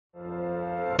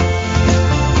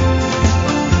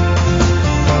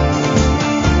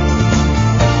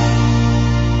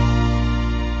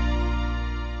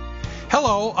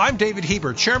I'm David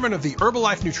Heber, chairman of the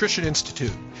Herbalife Nutrition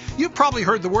Institute. You've probably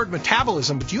heard the word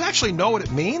metabolism, but do you actually know what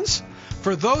it means?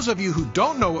 For those of you who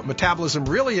don't know what metabolism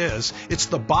really is, it's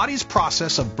the body's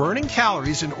process of burning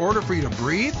calories in order for you to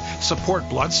breathe, support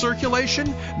blood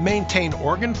circulation, maintain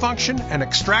organ function, and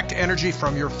extract energy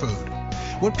from your food.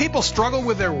 When people struggle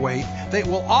with their weight, they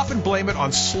will often blame it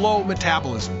on slow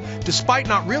metabolism, despite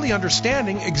not really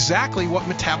understanding exactly what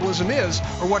metabolism is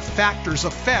or what factors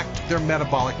affect their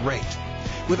metabolic rate.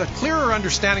 With a clearer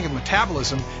understanding of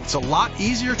metabolism, it's a lot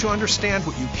easier to understand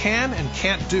what you can and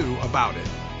can't do about it.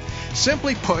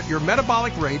 Simply put, your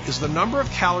metabolic rate is the number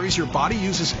of calories your body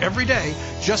uses every day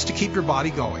just to keep your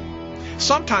body going.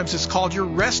 Sometimes it's called your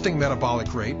resting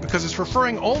metabolic rate because it's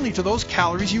referring only to those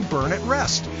calories you burn at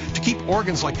rest to keep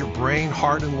organs like your brain,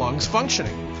 heart, and lungs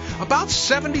functioning. About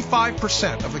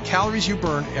 75% of the calories you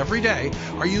burn every day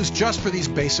are used just for these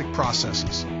basic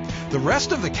processes. The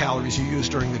rest of the calories you use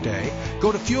during the day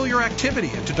go to fuel your activity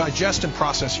and to digest and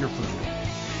process your food.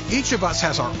 Each of us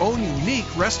has our own unique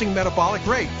resting metabolic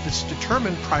rate that's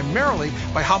determined primarily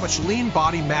by how much lean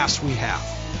body mass we have.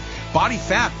 Body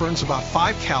fat burns about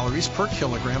 5 calories per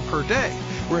kilogram per day,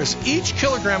 whereas each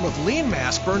kilogram of lean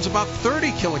mass burns about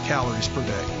 30 kilocalories per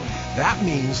day. That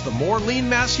means the more lean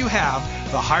mass you have,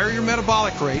 the higher your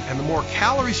metabolic rate and the more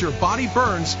calories your body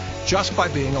burns just by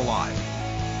being alive.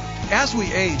 As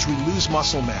we age, we lose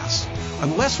muscle mass.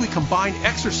 Unless we combine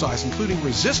exercise, including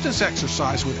resistance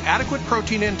exercise, with adequate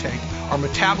protein intake, our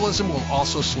metabolism will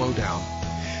also slow down.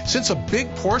 Since a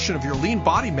big portion of your lean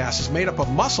body mass is made up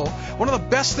of muscle, one of the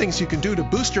best things you can do to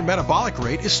boost your metabolic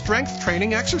rate is strength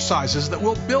training exercises that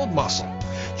will build muscle.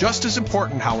 Just as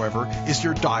important, however, is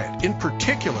your diet. In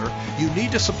particular, you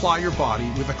need to supply your body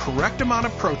with the correct amount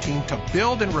of protein to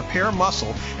build and repair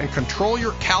muscle and control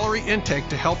your calorie intake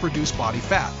to help reduce body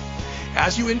fat.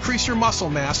 As you increase your muscle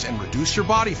mass and reduce your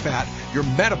body fat, your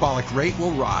metabolic rate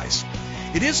will rise.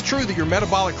 It is true that your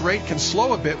metabolic rate can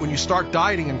slow a bit when you start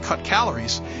dieting and cut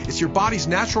calories. It's your body's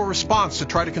natural response to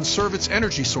try to conserve its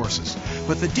energy sources.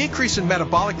 But the decrease in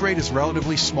metabolic rate is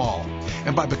relatively small.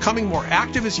 And by becoming more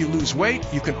active as you lose weight,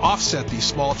 you can offset these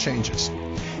small changes.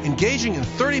 Engaging in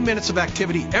 30 minutes of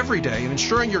activity every day and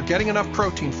ensuring you're getting enough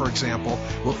protein, for example,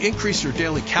 will increase your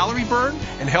daily calorie burn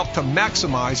and help to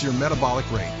maximize your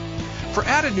metabolic rate. For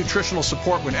added nutritional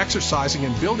support when exercising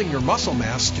and building your muscle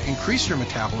mass to increase your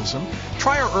metabolism,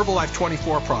 try our Herbalife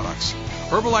 24 products.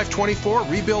 Herbalife 24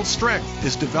 Rebuild Strength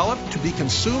is developed to be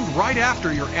consumed right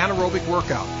after your anaerobic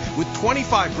workout, with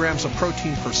 25 grams of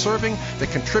protein per serving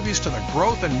that contributes to the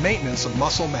growth and maintenance of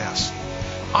muscle mass.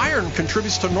 Iron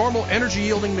contributes to normal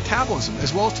energy-yielding metabolism,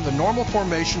 as well as to the normal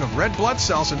formation of red blood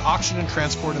cells and oxygen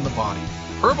transport in the body.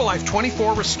 Herbalife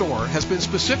 24 Restore has been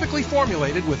specifically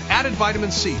formulated with added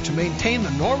vitamin C to maintain the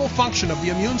normal function of the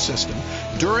immune system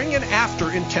during and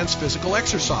after intense physical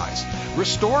exercise.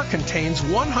 Restore contains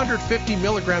 150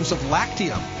 milligrams of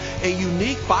lactium, a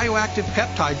unique bioactive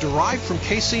peptide derived from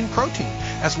casein protein,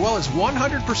 as well as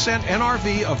 100%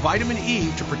 NRV of vitamin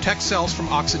E to protect cells from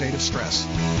oxidative stress.